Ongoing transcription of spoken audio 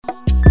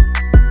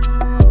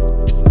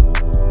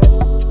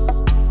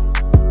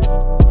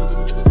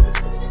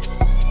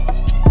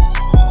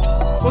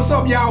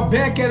y'all.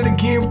 Back at it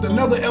again with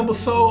another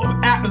episode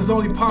of Actors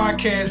Only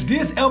Podcast.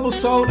 This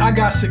episode, I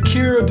got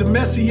Shakira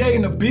DeMessier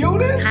in the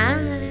building.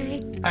 Hi.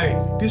 Hey,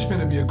 this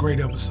finna be a great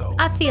episode.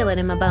 I feel it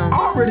in my bones. I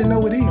already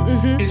know it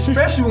is.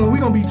 Especially when we're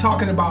gonna be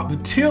talking about the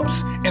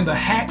tips and the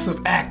hacks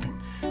of acting.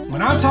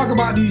 When I talk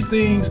about these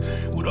things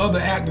with other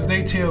actors,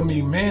 they tell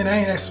me, man, I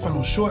ain't asking for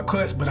no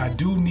shortcuts, but I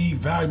do need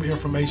valuable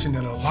information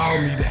that allow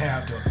me to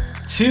have the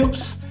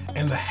tips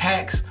and the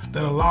hacks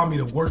that allow me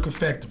to work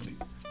effectively.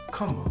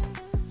 Come on.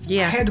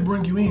 Yeah. I had to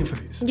bring you in for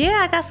this. Yeah,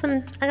 I got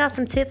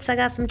some tips. I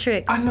got some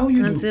tricks. I know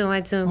you do.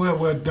 I do.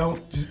 Well,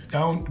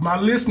 don't. My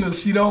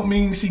listeners, she don't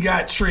mean she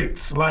got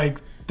tricks.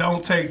 Like,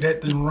 don't take that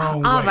the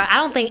wrong All way. right. I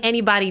don't think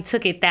anybody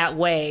took it that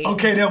way.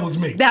 Okay, that was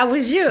me. That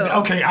was you.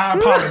 Okay, I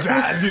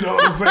apologize. You know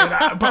what I'm saying?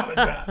 I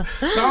apologize.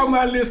 To all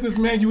my listeners,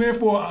 man, you in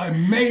for an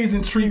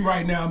amazing treat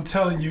right now, I'm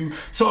telling you.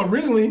 So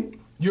originally,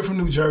 you're from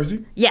New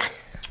Jersey.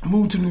 Yes.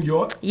 Moved to New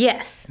York.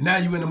 Yes. Now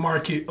you're in the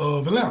market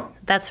of Atlanta.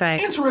 That's right.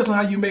 Interesting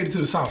how you made it to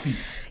the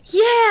Southeast.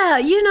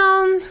 Yeah,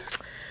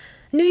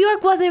 New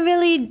York wasn't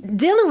really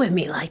dealing with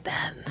me like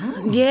that.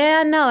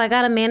 Yeah, no, I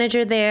got a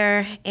manager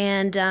there,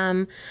 and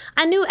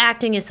I knew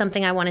acting is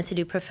something I wanted to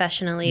do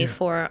professionally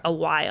for a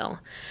while.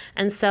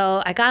 And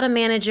so I got a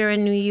manager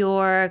in New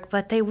York,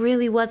 but they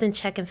really wasn't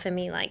checking for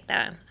me like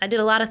that. I did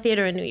a lot of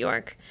theater in New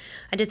York.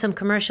 I did some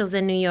commercials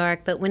in New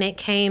York, but when it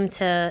came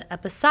to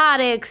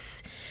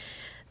episodics,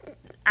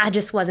 I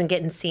just wasn't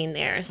getting seen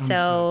there.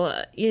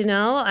 So,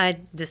 I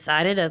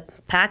decided to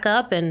pack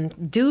up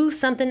and do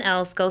something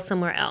else, go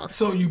somewhere else.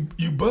 So you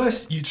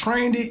bust, you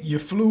trained it, you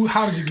flew.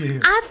 How did you get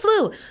here? I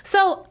flew.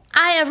 So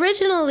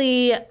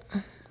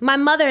my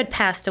mother had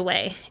passed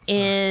away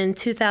in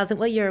 2000.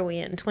 What year are we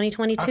in?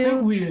 2022? I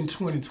think we're in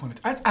 2020.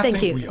 I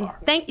Thank you. We are.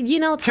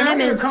 Time Can I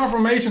get a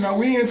confirmation? Are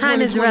we in 2022?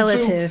 Time is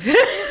relative.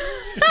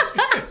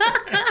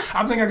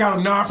 I think I got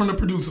a nod from the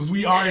producers.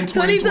 We are in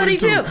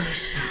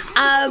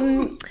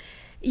 2022.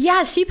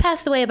 Yeah, she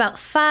passed away about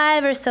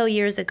 5 or so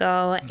years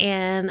ago,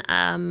 and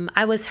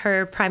I was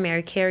her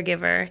primary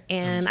caregiver,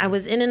 and I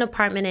was in an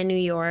apartment in New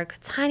York, a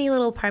tiny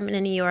little apartment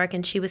in New York,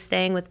 and she was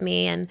staying with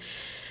me, and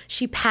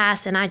she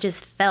passed, and I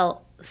just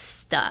felt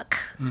stuck.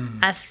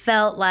 I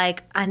felt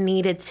like I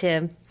needed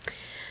to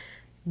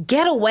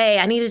get away.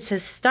 I needed to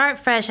start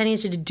fresh. I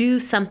needed to do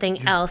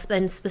something else,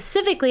 and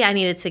specifically, I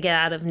needed to get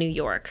out of New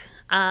York.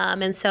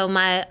 And so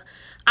my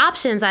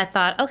options, I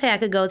thought, okay, I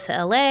could go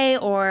to LA,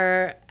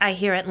 or I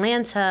hear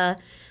Atlanta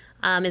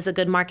is a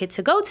good market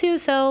to go to.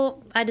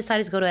 So I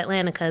decided to go to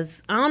Atlanta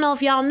because I don't know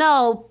if y'all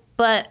know,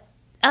 but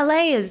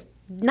LA is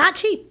not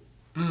cheap.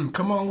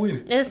 Come on with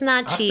it. It's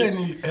not cheap. I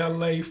stayed in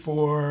LA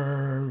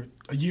for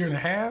a year and a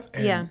half.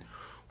 And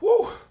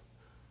woo,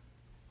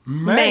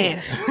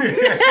 man.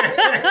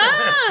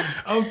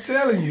 I'm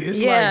telling you, it's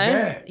like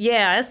that.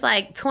 Yeah, it's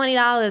like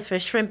 $20 for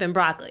shrimp and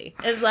broccoli.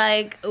 It's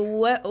like,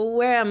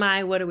 where am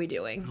I? What are we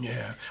doing?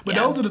 Yeah, but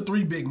those are the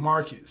three big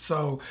markets.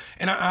 So,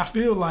 and I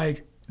feel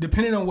like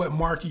depending on what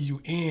market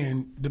you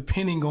in,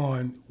 depending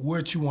on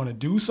what you want to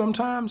do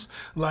sometimes,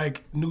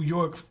 like New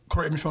York,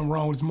 correct me if I'm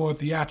wrong, is more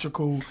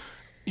theatrical,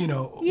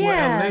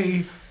 where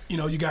LA,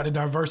 you got a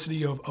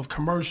diversity of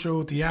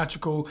commercial,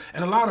 theatrical,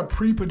 and a lot of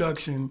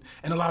pre-production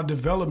and a lot of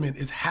development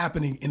is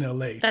happening in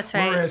LA. That's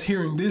right. Whereas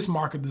here in this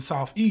market, the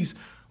Southeast,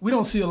 we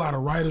don't see a lot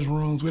of writers'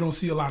 rooms. We don't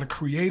see a lot of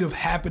creative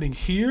happening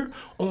here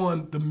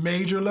on the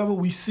major level.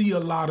 We see a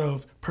lot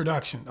of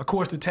production. Of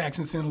course, the tax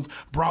incentives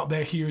brought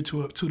that here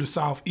to the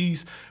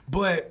Southeast,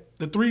 but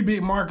the three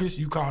big markets,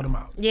 you called them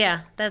out.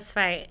 Yeah, that's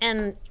right.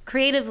 And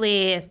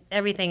creatively,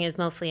 everything is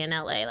mostly in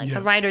LA. Like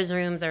the writers'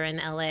 rooms are in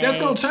LA. That's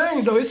going to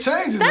change, though. It's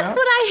changing now. That's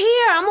what I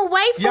hear. I'm going to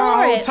wait for Y'all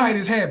it. hold tight,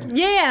 it's happening.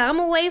 Yeah, I'm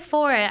going to wait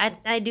for it.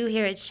 I do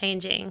hear it's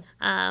changing.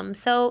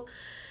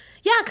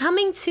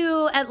 Coming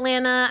to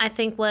Atlanta, I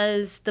think,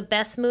 was the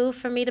best move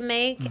for me to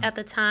make at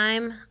the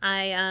time.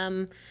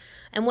 And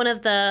one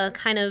of the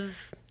kind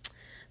of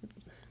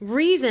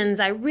reasons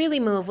I really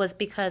moved was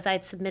because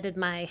I'd submitted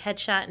my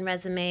headshot and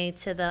resume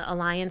to the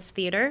Alliance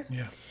Theater.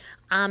 Yeah.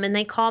 And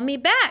they called me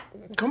back.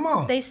 Come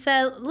on. They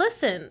said,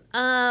 listen,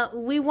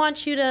 we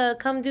want you to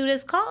come do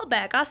this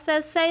callback. I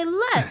said, say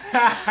less.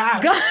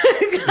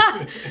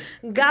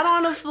 got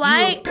on a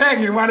flight. You were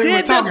packing while they were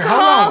did talking. The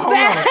Hold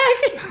on.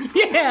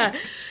 Yeah.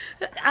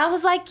 I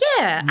was like,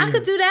 I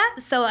could do that.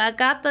 So I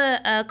got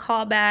the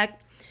call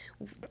back,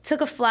 took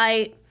a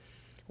flight,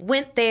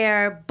 went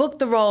there, booked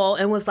the role,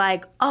 and was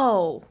like,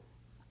 oh,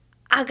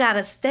 I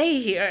gotta stay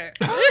here.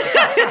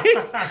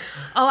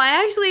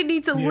 I actually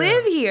need to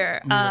live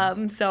here.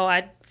 So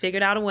I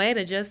figured out a way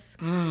to just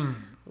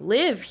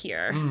live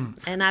here.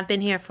 And I've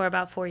been here for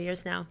about 4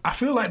 years now. I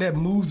feel like that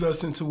moves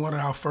us into one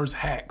of our first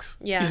hacks.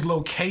 Yeah. Is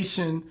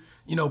location,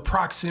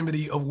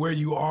 proximity of where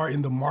you are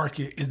in the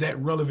market, is that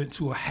relevant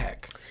to a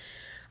hack?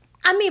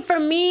 I mean, for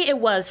me, it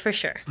was for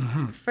sure.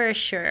 For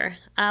sure.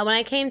 When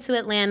I came to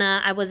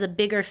Atlanta, I was a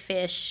bigger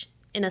fish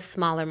in a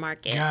smaller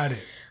market. Got it.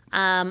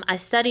 I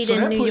studied So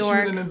in that New puts you York.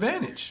 at an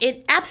advantage.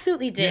 It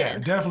absolutely did. Yeah,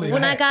 definitely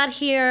When I had. got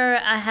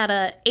here, I had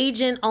an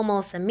agent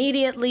almost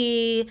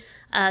immediately.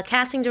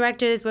 Casting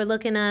directors were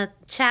looking to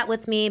chat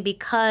with me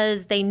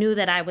because they knew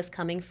that I was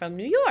coming from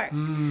New York.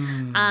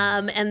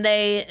 And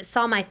they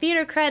saw my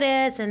theater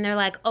credits and they're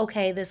like,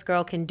 okay, this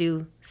girl can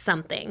do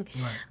something.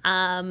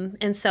 Right.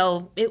 And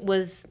so it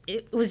was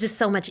just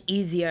so much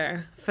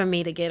easier for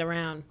me to get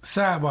around.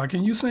 Sidebar,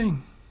 can you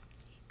sing?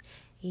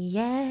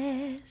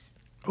 Yes.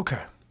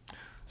 Okay.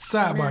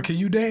 Sidebar, can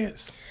you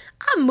dance?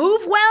 I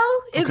move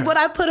well is Okay. what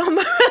I put on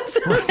my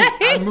resume.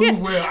 I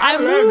move well. I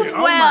love move it.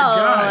 Oh well.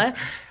 my gosh.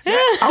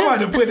 I'm about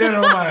to put that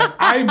on my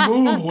I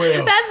move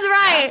well. That's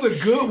right. That's a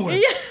good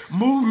one.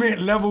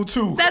 Movement level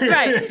 2. That's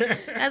right.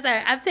 That's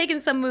right. I've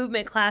taken some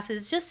movement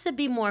classes just to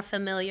be more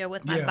familiar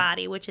with my Yeah.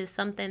 body, which is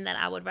something that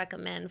I would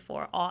recommend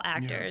for all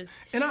actors.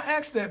 And I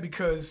asked that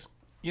because,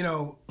 you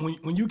know,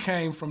 when you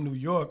came from New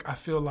York, I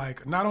feel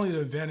like not only the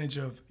advantage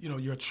of, you know,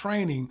 your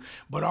training,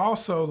 but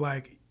also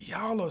like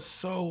y'all are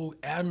so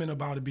adamant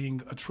about it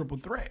being a triple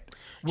threat.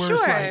 Where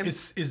it's Sure. like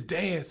it's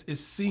dance,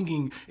 it's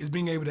singing, it's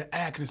being able to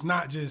act. It's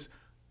not just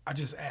I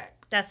just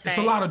act. That's It's a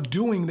right. lot of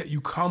doing that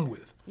you come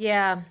with.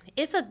 Yeah,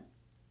 it's a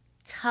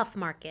tough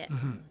market.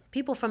 Mm-hmm.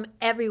 People from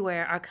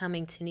everywhere are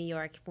coming to New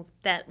York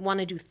that want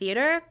to do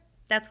theater.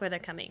 That's where they're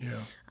coming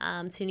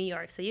to New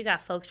York. So you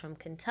got folks from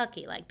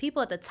Kentucky, like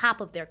people at the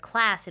top of their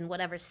class in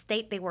whatever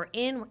state they were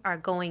in are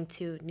going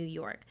to New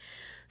York.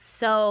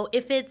 So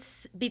if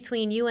it's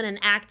between you and an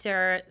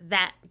actor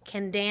that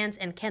can dance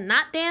and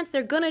cannot dance,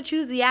 they're going to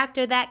choose the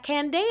actor that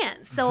can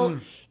dance. So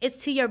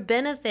it's to your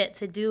benefit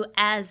to do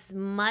as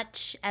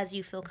much as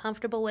you feel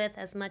comfortable with,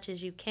 as much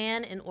as you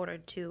can in order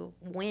to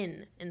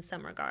win in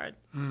some regard.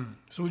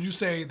 So would you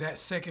say that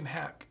second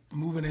hack,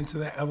 moving into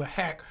that other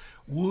hack,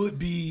 would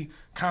be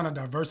kind of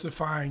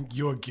diversifying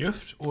your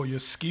gift or your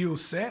skill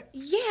set?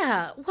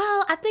 Yeah,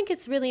 well, I think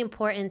it's really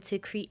important to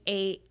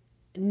create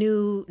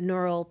new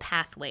neural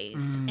pathways.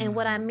 And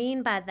what I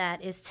mean by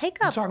that is take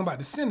I'm up, talking about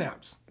the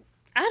synapse.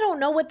 I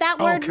don't know what that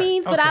word Okay,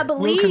 means, but okay. I We'll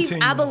believe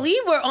continue on.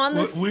 we're on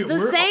the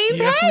We're- same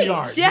yes, page. we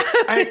are. Yeah.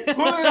 Hey,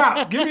 pull it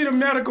out. Give me the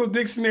medical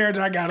dictionary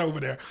that I got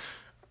over there.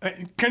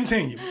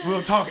 Continue.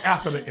 We'll talk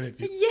after the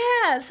interview.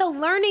 Yeah, so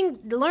learning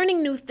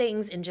new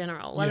things in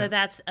general, whether Yeah.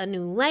 that's a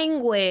new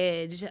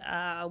language,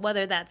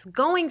 whether that's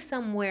going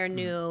somewhere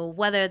new,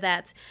 whether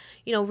that's,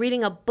 you know,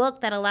 reading a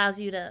book that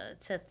allows you to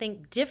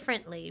think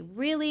differently,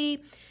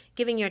 really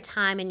giving your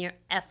time and your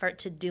effort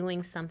to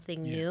doing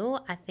something new,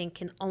 I think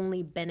can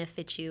only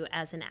benefit you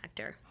as an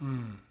actor.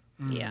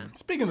 Yeah.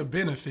 Speaking of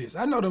benefits,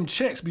 I know them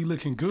checks be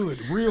looking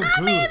good, real good.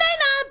 I mean, they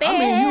not bad. I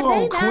mean, you They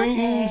on not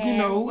Queens, you bad.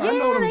 know. I Yeah,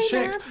 know them they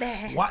checks. not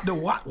bad.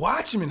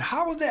 Watchmen.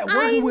 How was that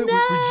I working with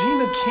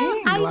Regina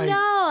King? I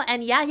know.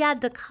 And Yaya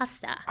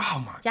DaCosta.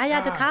 Oh my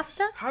Yaya gosh.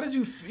 DaCosta? How did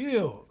you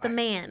feel? The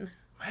man.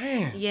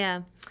 Man.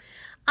 Yeah.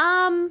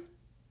 I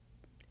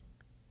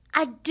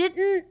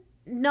didn't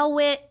know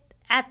it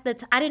at the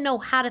I didn't know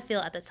how to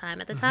feel at the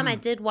time. At the time I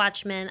did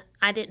Watchmen,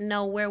 I didn't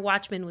know where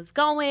Watchmen was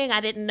going.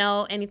 I didn't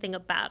know anything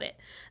about it.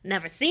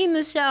 Never seen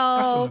the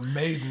show. That's an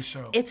amazing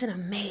show. It's an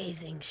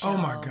amazing show. Oh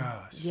my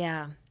gosh.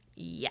 Yeah.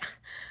 Yeah.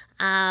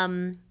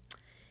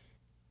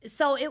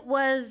 So it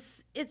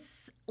was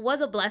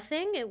a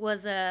blessing. It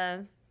was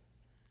a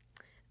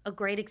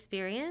great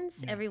experience.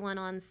 Yeah. Everyone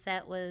on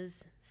set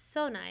was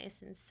so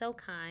nice and so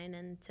kind,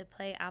 and to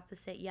play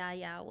opposite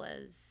Yaya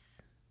was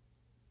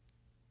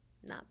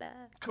not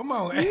bad. Come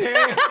on. Hey.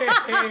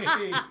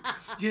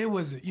 Yeah, it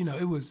was, you know,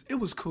 it was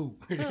cool.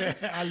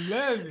 I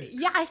love it.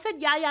 Yeah, I said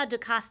Yaya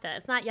DaCosta.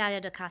 It's not Yaya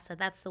DaCosta.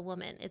 That's the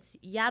woman. It's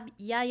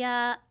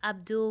Yaya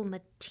Abdul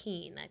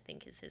Mateen, I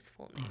think is his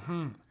full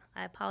name.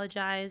 I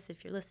apologize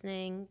if you're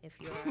listening, if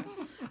you're,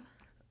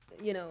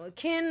 you know, a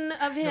kin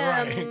of him.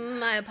 Right.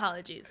 My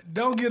apologies.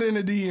 Don't get in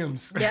the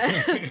DMs.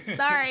 Yeah.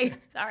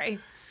 Sorry.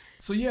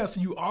 So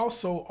you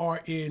also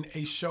are in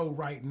a show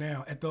right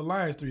now at the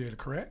Alliance Theater,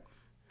 correct?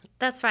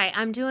 That's right.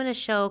 I'm doing a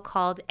show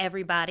called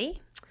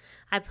Everybody.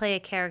 I play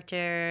a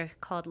character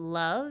called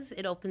Love.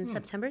 It opens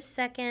September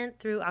 2nd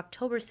through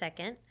October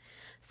 2nd.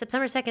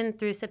 September 2nd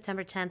through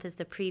September 10th is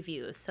the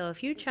preview. So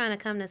if you're trying to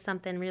come to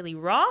something really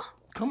raw,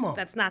 Come on.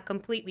 that's not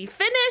completely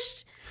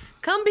finished,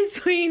 come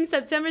between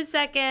September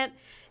 2nd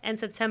and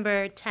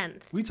September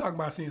 10th. We talk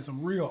about seeing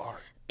some real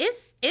art.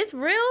 It's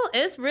real.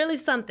 It's really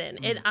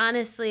something. It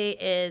honestly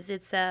is.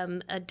 It's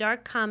a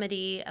dark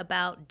comedy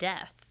about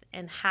death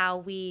and how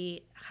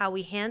we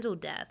handle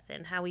death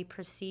and how we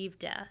perceive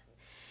death.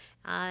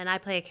 And I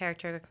play a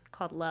character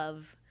called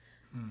Love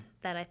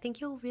that I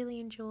think you'll really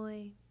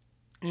enjoy.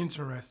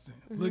 Interesting.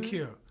 Look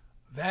here.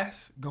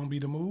 That's going to be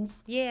the move.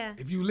 Yeah.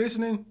 If you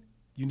listening,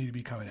 you need to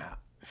be coming out.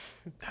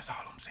 That's all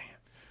I'm saying.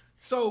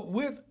 So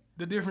with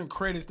the different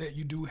credits that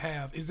you do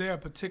have, is there a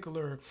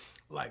particular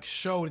like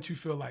show that you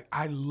feel like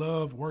I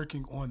loved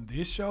working on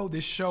this show?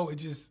 This show,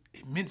 it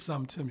meant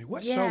something to me.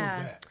 What show was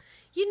that?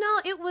 You know,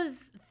 it was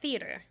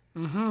theater.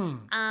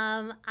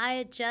 I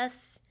had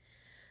just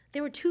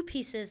There were two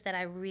pieces that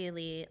I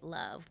really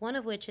love, one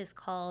of which is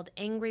called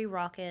Angry,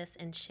 Raucous,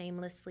 and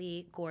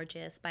Shamelessly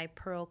Gorgeous by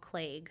Pearl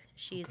Clegg.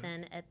 She's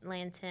an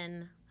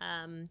Atlantan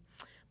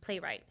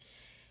playwright.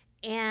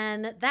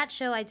 And that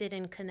show I did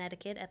in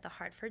Connecticut at the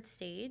Hartford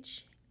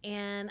Stage,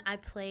 and I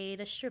played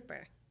a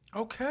stripper.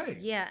 Okay.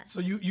 Yeah. So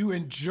you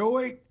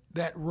enjoyed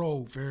that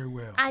role very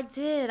well. I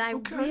did. I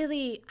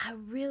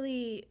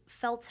really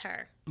felt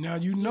her. Now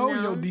your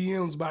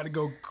DM's about to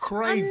go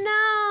crazy.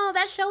 No,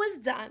 that show is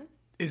done.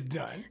 It's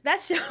done.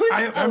 That show is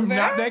over. I'm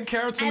not that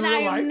character in real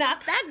life. And I am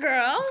not that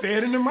girl. Say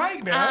it in the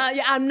mic now.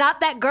 Yeah, I'm not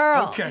that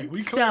girl. Okay,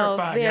 we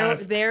clarified,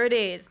 guys. There it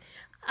is.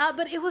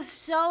 But it was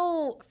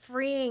so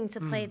freeing to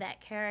play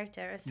that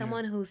character.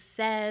 Someone who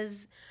says,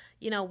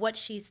 what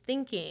she's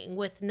thinking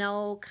with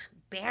no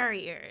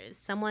barriers.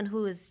 Someone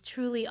who is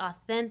truly,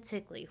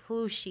 authentically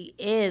who she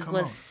is It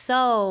was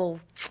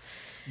so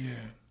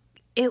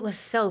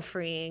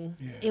freeing.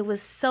 Yeah. It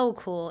was so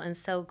cool and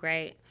so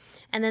great.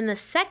 And then the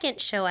second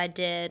show I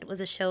did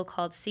was a show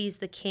called Seize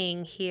the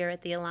King here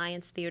at the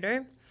Alliance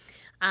Theater,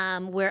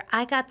 where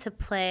I got to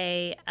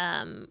play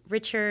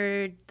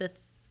Richard the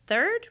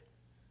Third?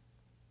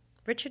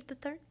 Richard the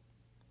Third?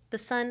 The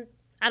son?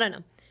 I don't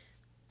know.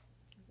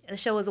 The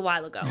show was a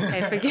while ago.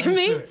 Okay, forgive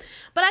me.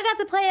 But I got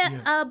to play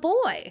a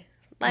boy.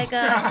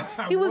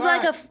 He was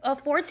like a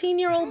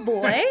 14-year-old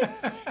boy.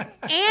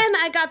 And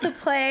I got to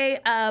play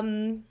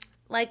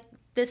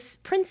this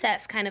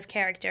princess kind of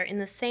character in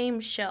the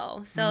same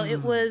show. So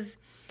it was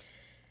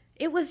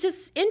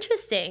just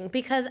interesting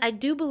because I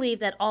do believe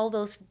that all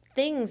those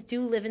things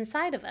do live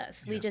inside of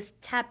us. We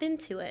just tap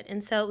into it.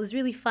 And so it was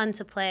really fun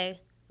to play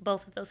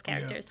both of those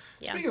characters.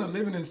 Yeah. Speaking of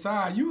living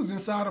inside, you was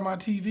inside of my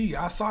TV.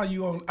 I saw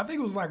you on, I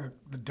think it was like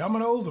the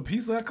Domino's or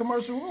Pizza Hut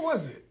commercial. What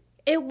was it?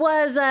 It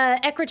was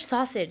Eckrich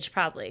sausage,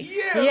 probably.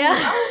 Yeah.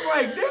 I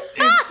was like, this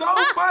is so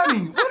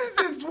funny. What is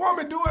this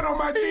woman doing on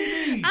my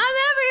TV? I'm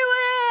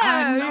everywhere.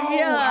 I know.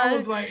 Yeah. I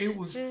was like, it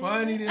was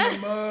funny to the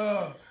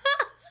mug.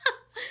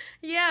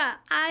 Yeah,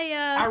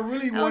 I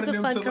really wanted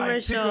them to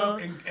pick up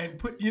and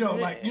put,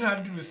 how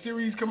to do the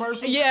series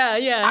commercial?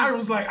 Yeah. I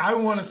was like, I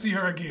want to see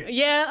her again.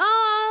 Yeah,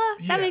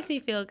 that makes me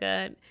feel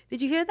good.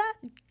 Did you hear that?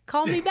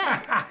 Call me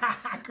back.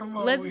 Come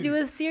on, let's do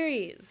a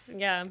series.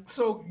 Yeah.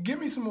 So give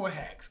me some more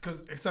hacks,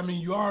 because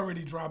you're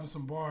already dropping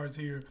some bars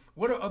here.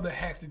 What are other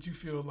hacks that you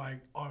feel like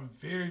are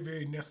very,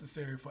 very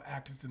necessary for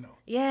actors to know?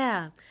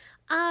 Yeah.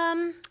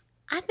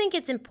 I think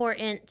it's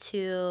important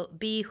to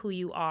be who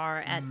you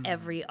are at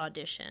every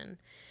audition.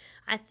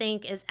 I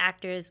think as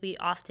actors, we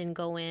often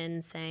go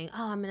in saying,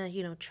 oh, I'm going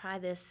to, try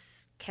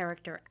this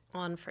character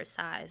on for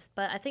size.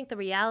 But I think the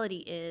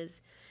reality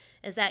is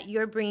that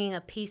you're bringing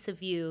a piece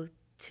of you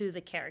to the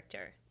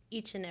character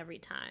each and every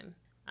time.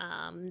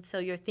 So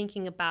you're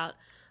thinking about,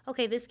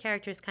 okay, this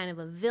character is kind of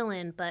a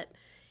villain, but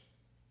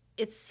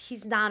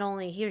he's not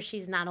only, he or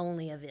she's not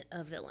only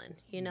a villain.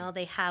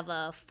 They have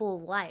a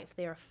full life.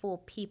 They are full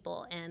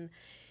people. And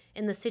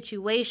in the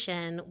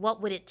situation,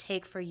 what would it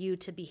take for you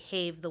to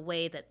behave the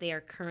way that they are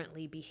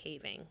currently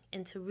behaving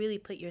and to really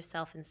put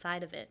yourself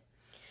inside of it?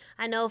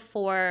 I know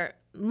for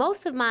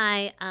most of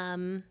my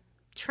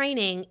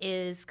training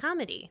is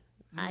comedy.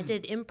 I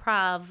did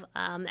improv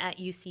at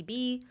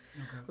UCB,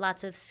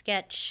 lots of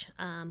sketch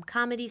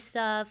comedy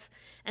stuff.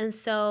 And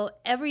so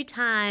every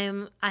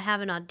time I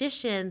have an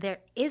audition, there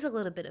is a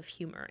little bit of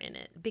humor in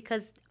it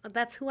because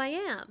that's who I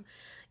am.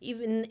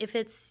 Even if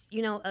it's,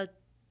 a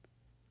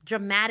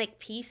dramatic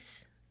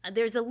piece,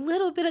 there's a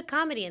little bit of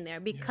comedy in there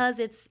because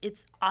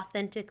it's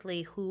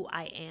authentically who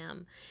I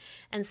am.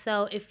 And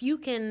so if you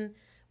can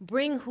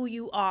bring who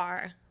you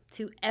are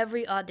to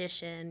every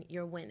audition,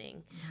 you're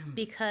winning.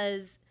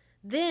 Because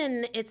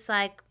then it's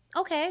like,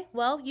 okay,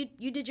 well,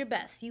 you did your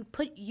best. You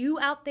put you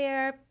out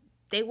there.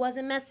 They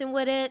wasn't messing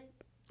with it.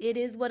 It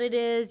is what it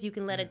is. You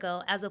can let it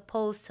go. As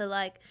opposed to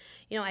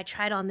I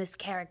tried on this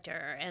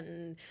character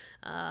and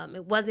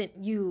it wasn't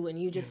you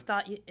and you just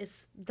thought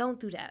don't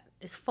do that.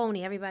 It's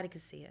phony. Everybody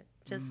can see it.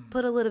 Just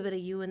put a little bit of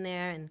you in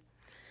there and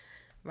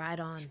ride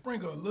on.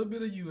 Sprinkle a little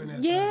bit of you in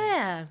that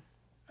thing.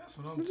 That's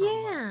what I'm talking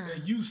about.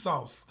 That you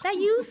sauce. That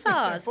you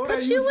sauce.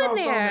 Put you in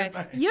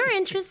there. You're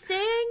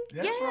interesting.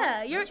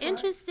 Right. You're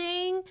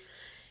interesting.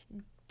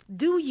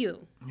 Do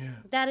you. Yeah.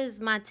 That is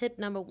my tip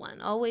number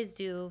one. Always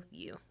do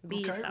you. Be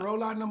yourself. Okay,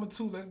 roll out number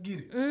 2. Let's get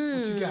it.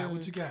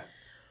 What you got?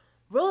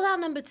 Roll out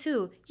number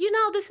 2.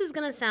 This is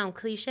going to sound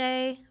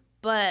cliche,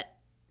 but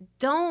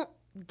don't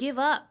give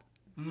up.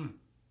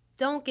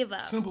 Don't give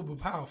up. Simple but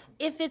powerful.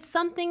 If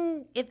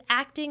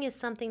acting is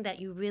something that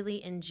you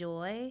really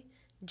enjoy,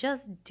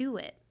 just do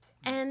it.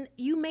 And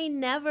you may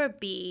never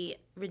be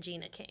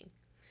Regina King.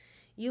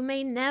 You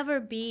may never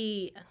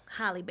be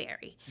Halle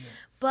Berry.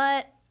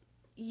 But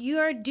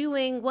you're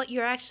doing what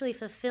you're actually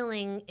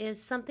fulfilling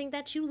is something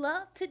that you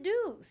love to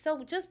do.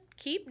 So just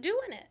keep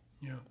doing it.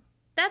 Yeah.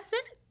 That's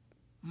it.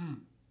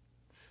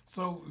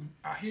 So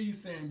I hear you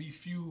saying be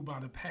fueled by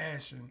the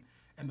passion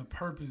and the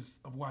purpose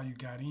of why you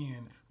got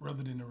in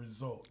rather than the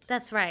result.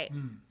 That's right.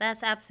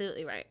 That's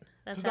absolutely right.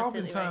 Because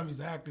oftentimes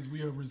as actors,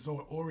 we are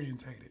result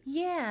orientated.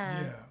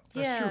 Yeah.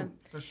 That's true.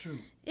 That's true.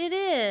 It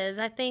is,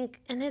 I think,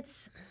 and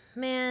it's,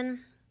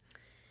 man,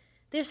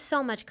 there's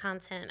so much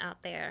content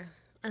out there,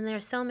 and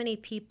there's so many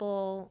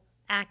people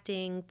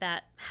acting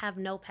that have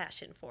no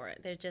passion for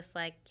it. They're just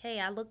like, hey,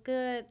 I look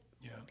good.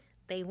 Yeah.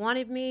 They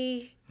wanted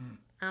me.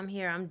 I'm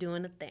here. I'm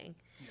doing a thing.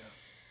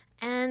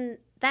 Yeah. And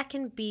that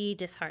can be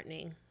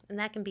disheartening, and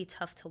that can be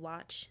tough to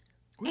watch.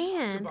 We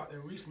talked about that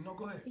recently. No,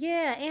 go ahead.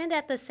 Yeah, and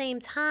at the same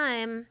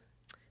time,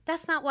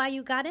 that's not why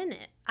you got in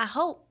it. I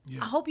hope.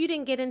 Yeah. I hope you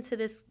didn't get into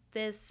this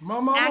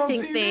Mama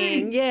acting on TV.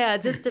 thing. Yeah,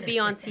 just to be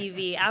on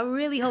TV. I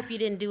really hope you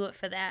didn't do it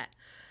for that.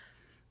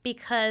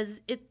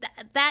 Because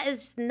that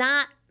is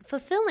not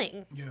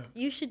fulfilling. Yeah.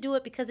 You should do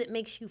it because it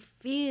makes you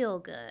feel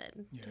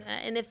good. Yeah.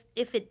 And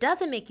if it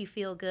doesn't make you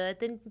feel good,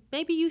 then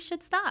maybe you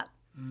should stop.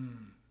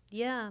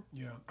 Yeah.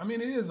 Yeah. I mean,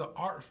 it is an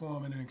art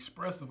form and an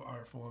expressive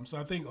art form. So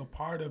I think a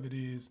part of it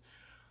is,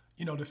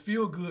 the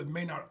feel good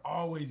may not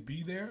always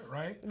be there,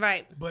 right?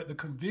 Right. But the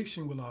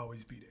conviction will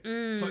always be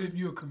there. So if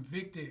you're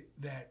convicted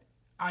that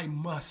I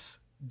must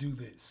do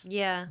this.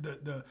 Yeah.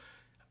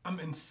 I'm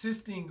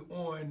insisting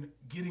on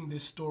getting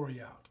this story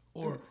out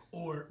or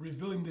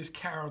revealing this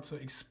character,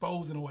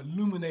 exposing or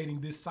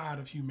illuminating this side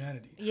of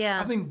humanity. Yeah.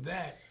 I think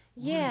that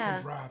really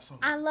can drive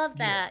something. I love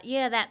that.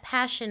 Yeah, that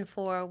passion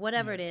for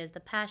whatever it is, the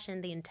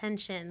passion, the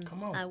intention.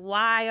 Come on.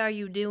 Why are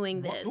you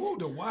doing this? Ooh,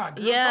 the why.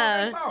 Girl,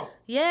 Yeah. talk that talk.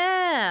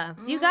 Yeah.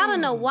 You got to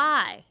know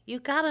why.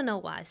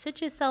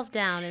 Sit yourself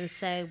down and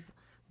say,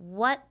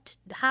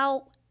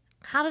 how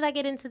did I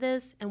get into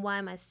this and why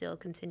am I still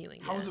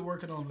continuing? How was it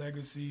working on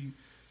Legacy?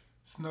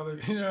 It's another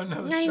I show on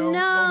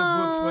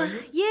the books for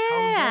you.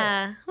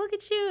 Yeah. Look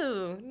at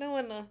you.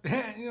 Knowing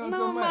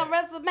my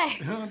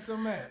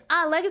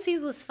resume.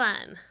 Legacies was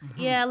fun.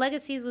 Yeah,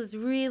 Legacies was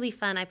really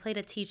fun. I played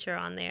a teacher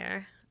on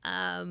there.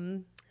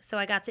 So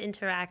I got to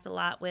interact a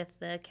lot with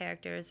the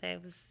characters.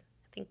 It was,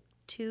 I think,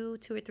 two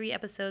or three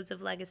episodes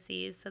of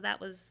Legacies. So it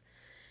was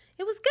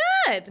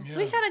good. Yeah.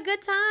 We had a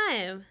good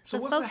time. So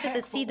the what's folks the at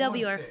hack the for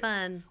CW on are set?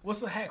 fun.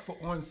 What's the hack for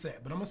on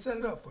set? But I'm going to set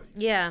it up for you.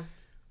 Yeah.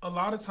 A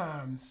lot of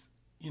times,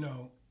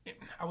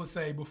 I would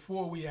say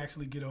before we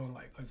actually get on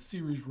like a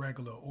series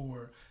regular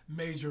or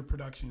major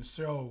production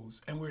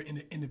shows and we're in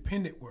the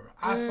independent world,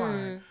 I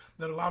find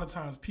that a lot of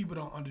times people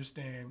don't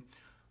understand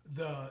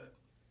the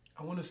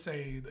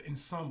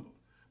ensemble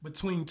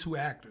between two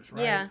actors,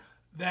 right? Yeah.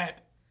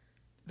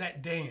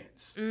 That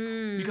dance.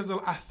 Because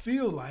I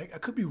feel like, I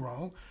could be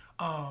wrong,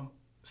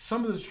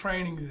 some of the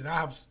training that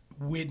I've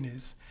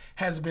witnessed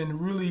has been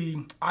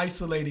really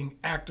isolating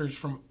actors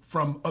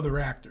from other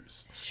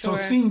actors. Sure.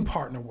 So scene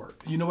partner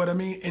work, you know what I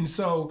mean? And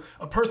so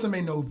a person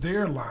may know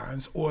their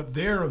lines or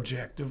their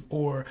objective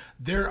or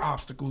their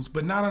obstacles,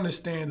 but not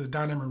understand the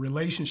dynamic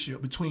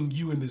relationship between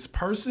you and this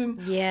person,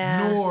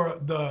 nor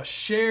the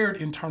shared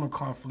internal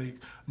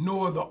conflict,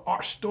 nor the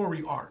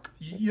story arc.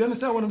 You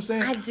understand what I'm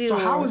saying? I do. So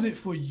how is it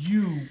for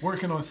you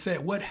working on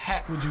set? What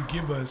hack would you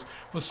give us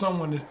for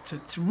someone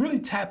to really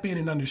tap in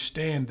and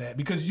understand that?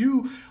 Because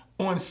you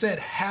on set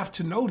have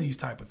to know these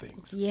type of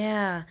things.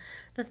 Yeah.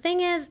 The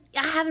thing is,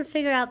 I haven't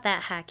figured out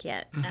that hack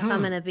yet, if I'm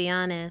going to be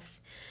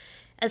honest.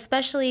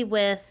 Especially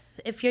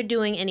if you're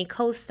doing any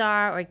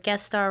co-star or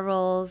guest star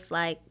roles,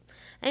 like,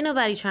 ain't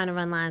nobody trying to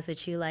run lines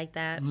with you like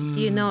that.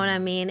 You know what I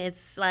mean?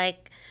 It's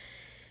like,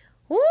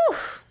 woo!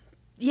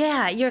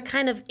 Yeah, you're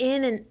kind of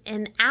in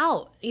and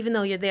out, even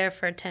though you're there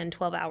for 10,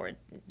 12-hour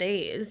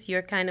days.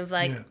 You're kind of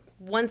like,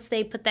 once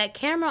they put that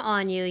camera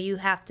on you, you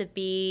have to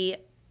be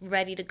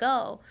ready to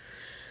go.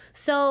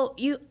 So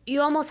you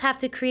almost have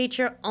to create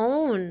your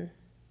own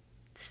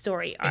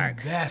story arc.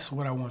 And that's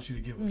what I want you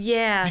to give us.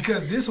 Yeah.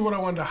 Because this is what I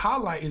wanted to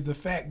highlight is the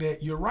fact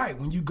that you're right.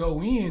 When you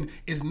go in,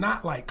 it's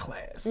not like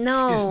class.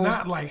 No. It's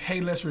not like,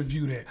 hey, let's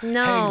review that.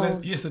 No. Hey,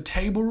 it's a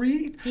table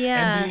read.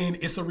 Yeah. And then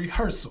it's a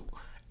rehearsal.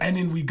 And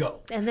then we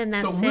go. And then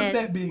that's so with it.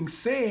 that being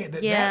said,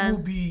 that will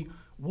be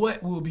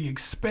what will be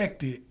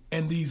expected.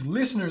 And these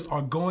listeners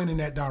are going in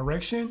that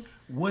direction.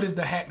 What is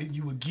the hack that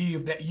you would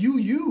give that you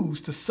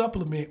use to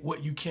supplement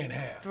what you can't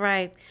have?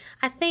 Right.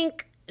 I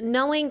think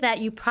knowing that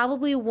you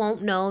probably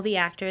won't know the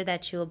actor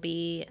that you'll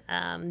be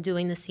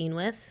doing the scene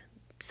with.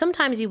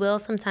 Sometimes you will,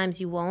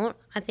 sometimes you won't.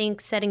 I think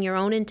setting your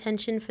own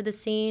intention for the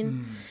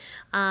scene,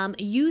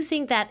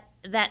 using that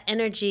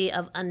energy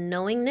of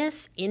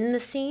unknowingness in the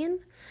scene.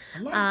 I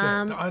like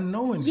that, the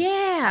unknowingness.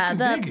 Yeah, I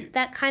can dig it.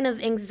 that kind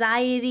of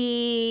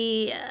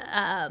anxiety,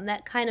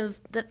 that kind of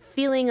the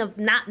feeling of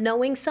not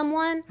knowing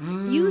someone.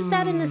 Use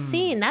that in the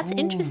scene. That's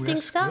interesting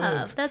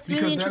stuff. Good. That's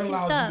really interesting stuff. Because that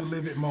allows stuff. you to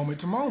live it moment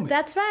to moment.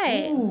 That's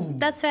right. Ooh.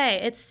 That's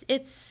right.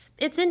 It's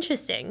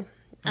interesting.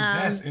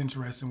 That's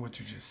interesting what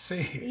you just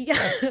said.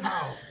 Yeah.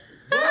 Wow.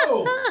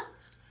 Whoa.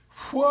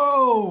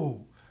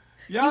 Whoa.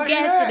 Y'all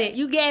hear that?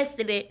 You guessed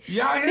it.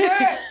 Y'all hear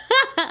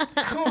that?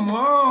 Come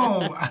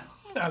on.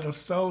 I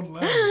just so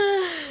love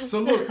it.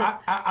 So look,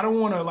 I don't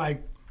want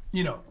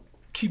to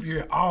keep you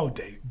here all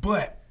day,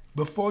 but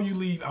before you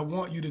leave, I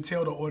want you to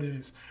tell the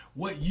audience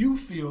what you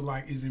feel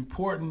like is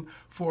important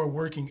for a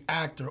working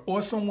actor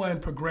or someone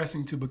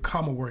progressing to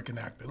become a working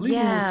actor. Leave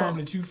them with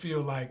something that you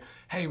feel like,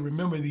 hey,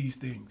 remember these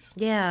things.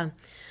 Yeah.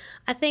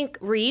 I think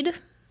read.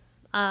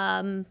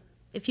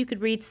 If you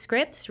could read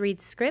scripts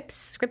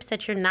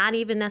that you're not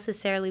even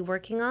necessarily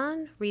working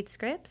on, read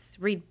scripts,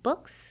 read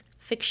books,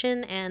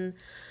 fiction and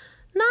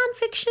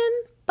nonfiction,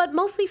 but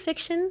mostly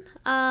fiction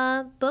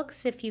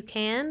books if you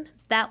can.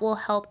 That will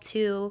help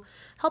you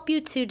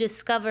to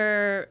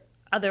discover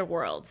other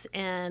worlds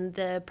and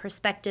the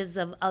perspectives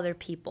of other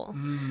people.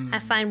 I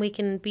find we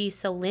can be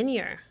so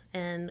linear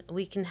and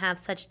we can have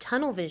such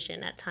tunnel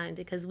vision at times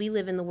because we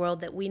live in the world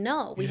that we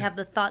know. We have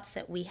the thoughts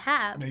that we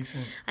have. Makes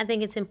sense. I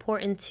think it's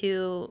important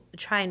to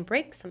try and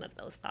break some of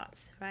those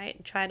thoughts,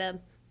 right? Try to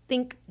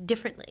think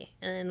differently.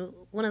 And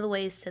one of the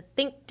ways to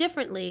think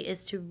differently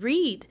is to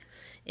read,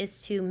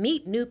 is to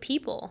meet new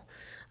people,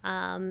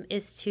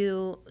 is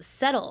to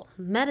settle,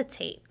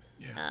 meditate.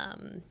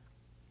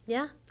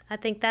 I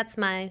think that's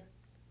my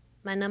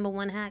number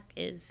one hack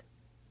is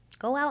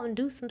go out and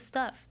do some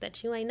stuff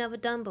that you ain't never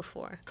done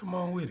before. Come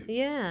on with it.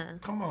 Yeah.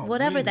 Come on.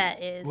 Whatever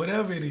that is.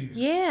 Whatever it is.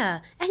 Yeah.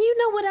 And you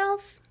know what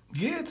else?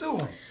 Give it to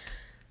them.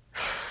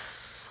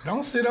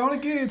 Don't sit on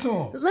it, give it to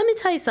them. Let me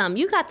tell you something.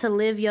 You got to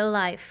live your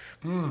life.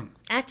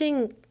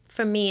 Acting,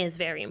 for me, is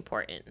very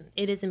important.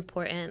 It is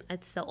important.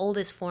 It's the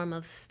oldest form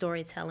of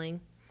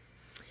storytelling.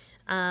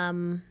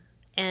 And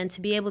to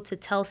be able to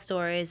tell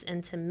stories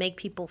and to make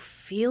people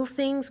feel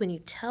things when you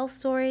tell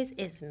stories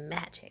is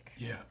magic.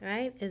 Yeah.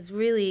 Right? It's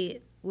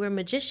really, we're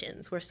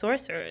magicians. We're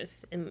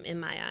sorcerers in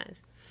my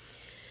eyes.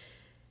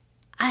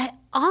 I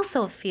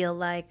also feel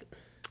like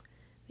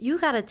you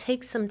got to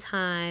take some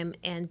time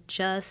and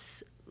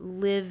just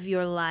live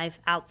your life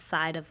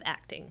outside of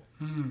acting.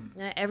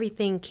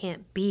 Everything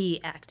can't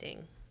be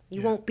acting.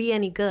 You won't be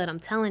any good, I'm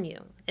telling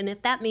you. And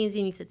if that means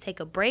you need to take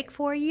a break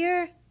for a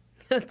year,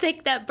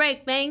 take that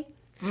break, man.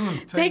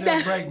 Take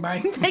that break,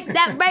 man. Take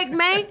that break,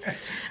 man.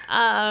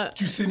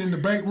 You sitting in the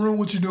break room,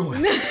 what you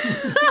doing?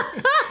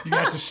 You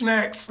got your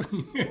snacks.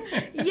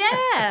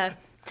 Yeah.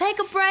 Take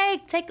a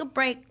break. Take a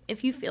break.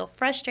 If you feel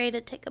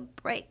frustrated, take a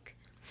break.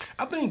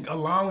 I think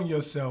allowing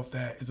yourself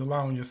that is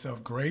allowing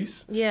yourself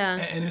grace. Yeah.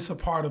 And it's a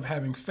part of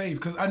having faith.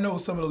 Because I know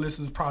some of the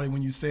listeners probably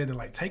when you said that,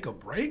 like, take a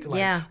break,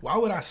 like, why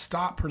would I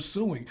stop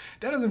pursuing?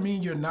 That doesn't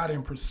mean you're not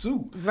in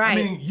pursuit. Right. I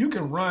mean, you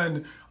can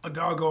run a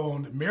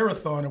doggone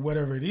marathon or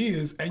whatever it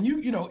is, and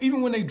you know,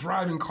 even when they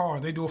drive in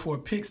cars, they do it for a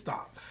pit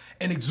stop.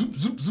 And it zoop,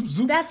 zoop, zoop,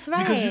 zoop. That's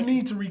right. Because you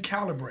need to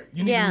recalibrate.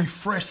 You need to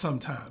refresh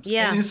sometimes.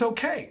 Yeah. And it's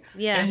okay.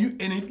 Yeah.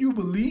 And if you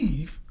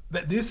believe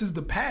that this is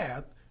the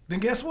path, then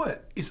guess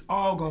what? It's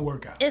all going to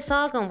work out. It's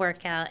all going to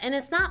work out. And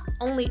it's not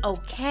only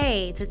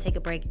okay to take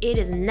a break, it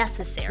is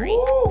necessary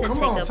to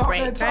take a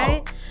break, that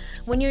right? talk.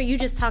 When you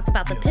just talked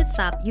about the pit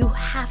stop, you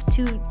have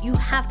to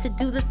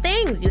do the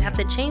things. You have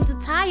to change the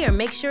tire,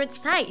 make sure it's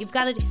tight. You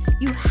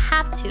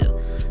have to.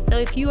 So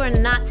if you are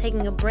not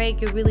taking a break,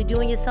 you're really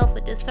doing yourself a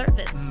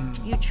disservice.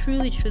 You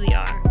truly, truly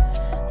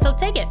are. So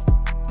take it.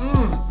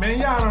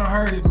 Man, y'all done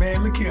heard it,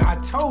 man. Look here, I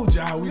told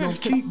y'all we gonna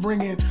keep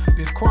bringing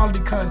this quality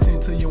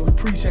content to you, and we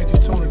appreciate you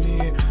tuning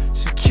in.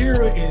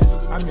 Shakira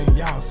is,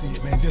 y'all see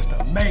it, man, just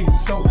amazing.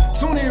 So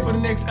tune in for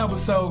the next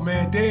episode,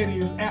 man. There it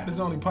is, Actors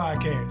Only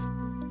Podcast.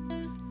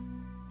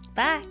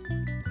 Bye.